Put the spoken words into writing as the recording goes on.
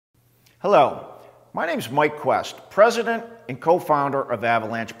Hello, my name is Mike Quest, President and co-founder of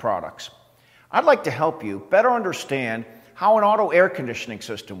LෑNH Products. I'd like to help you better understand how an auto air conditioning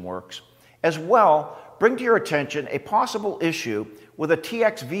system works, as well bring to your attention a possible issue with a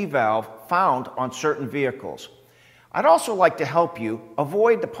TXV valve found on certain vehicles. I'd also like to help you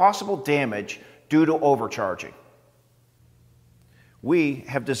avoid the possible damage due to overcharging. We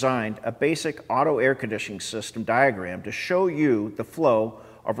have designed a basic auto air conditioning system diagram to show you the flow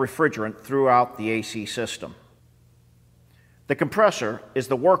of refrigerant throughout the AC system. The compressor is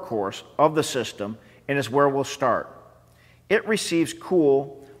the workhorse of the system and is where we'll start. It receives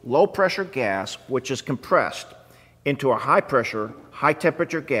cool, low-pressure gas which is compressed into a high-pressure,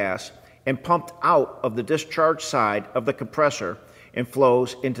 high-temperature gas and pumped out of the discharge side of the compressor and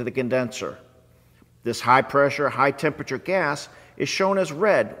flows into the condenser. This high-pressure, high-temperature gas is shown as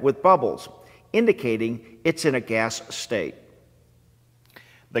red with bubbles, indicating it's in a gas state.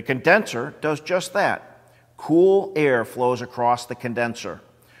 The condenser does just that. Cool air flows across the condenser,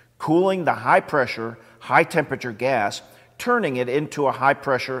 cooling the high-pressure, high-temperature gas, turning it into a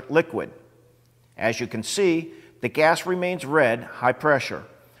high-pressure liquid. As you can see, the gas remains red, high pressure,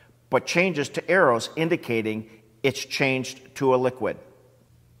 but changes to arrows indicating it's changed to a liquid.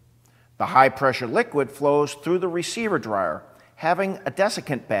 The high-pressure liquid flows through the receiver dryer, having a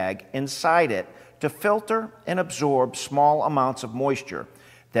desiccant bag inside it to filter and absorb small amounts of moisture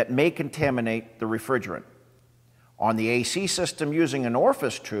that may contaminate the refrigerant. On the AC system using an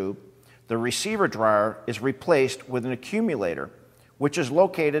orifice tube, the receiver dryer is replaced with an accumulator, which is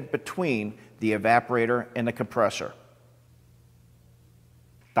located between the evaporator and the compressor.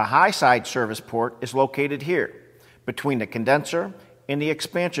 The high side service port is located here, between the condenser and the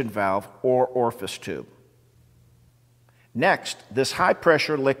expansion valve or orifice tube. Next, this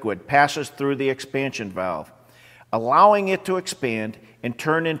high-pressure liquid passes through the expansion valve, allowing it to expand and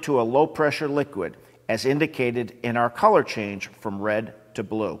turn into a low-pressure liquid, as indicated in our color change from red to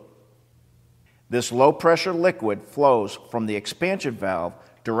blue. This low-pressure liquid flows from the expansion valve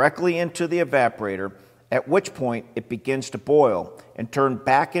directly into the evaporator, at which point it begins to boil and turn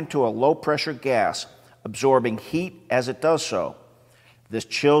back into a low-pressure gas, absorbing heat as it does so. This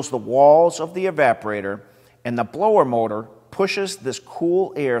chills the walls of the evaporator, and the blower motor pushes this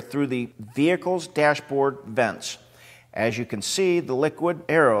cool air through the vehicle's dashboard vents. As you can see, the liquid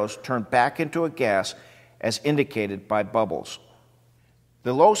arrows turn back into a gas as indicated by bubbles.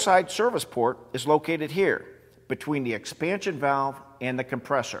 The low side service port is located here, between the expansion valve and the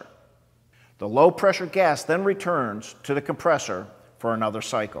compressor. The low pressure gas then returns to the compressor for another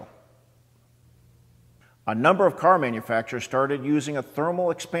cycle. A number of car manufacturers started using a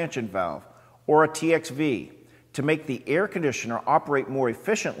thermal expansion valve, or a TXV, to make the air conditioner operate more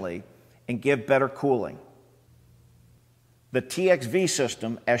efficiently and give better cooling. The TXV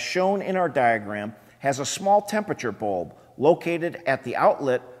system, as shown in our diagram, has a small temperature bulb located at the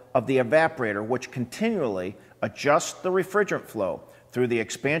outlet of the evaporator, which continually adjusts the refrigerant flow through the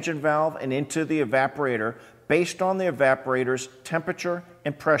expansion valve and into the evaporator based on the evaporator's temperature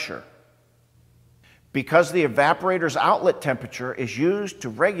and pressure. Because the evaporator's outlet temperature is used to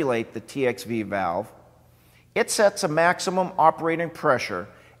regulate the TXV valve, it sets a maximum operating pressure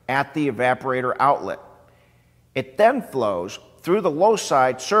at the evaporator outlet. It then flows through the low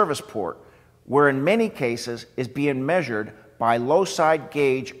side service port, where in many cases is being measured by low side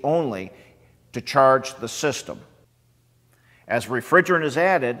gauge only to charge the system. As refrigerant is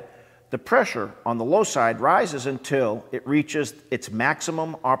added, the pressure on the low side rises until it reaches its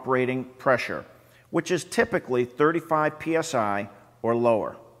maximum operating pressure, which is typically 35 psi or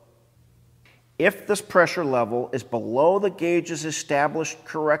lower. If this pressure level is below the gauge's established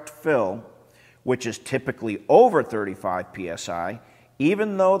correct fill, which is typically over 35 psi,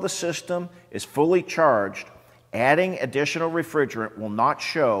 even though the system is fully charged, adding additional refrigerant will not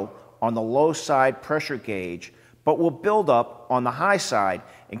show on the low side pressure gauge, but will build up on the high side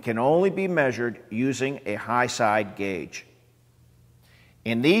and can only be measured using a high side gauge.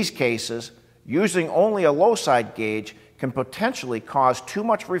 In these cases, using only a low side gauge can potentially cause too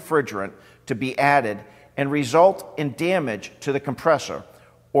much refrigerant to be added and result in damage to the compressor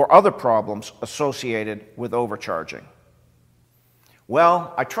or other problems associated with overcharging.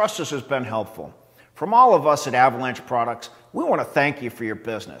 Well, I trust this has been helpful. From all of us at LෑNH Products, we want to thank you for your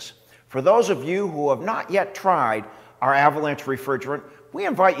business. For those of you who have not yet tried our LෑNH refrigerant, we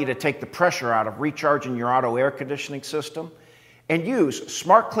invite you to take the pressure out of recharging your auto air conditioning system and use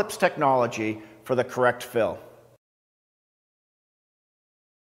Smart Clips technology for the correct fill.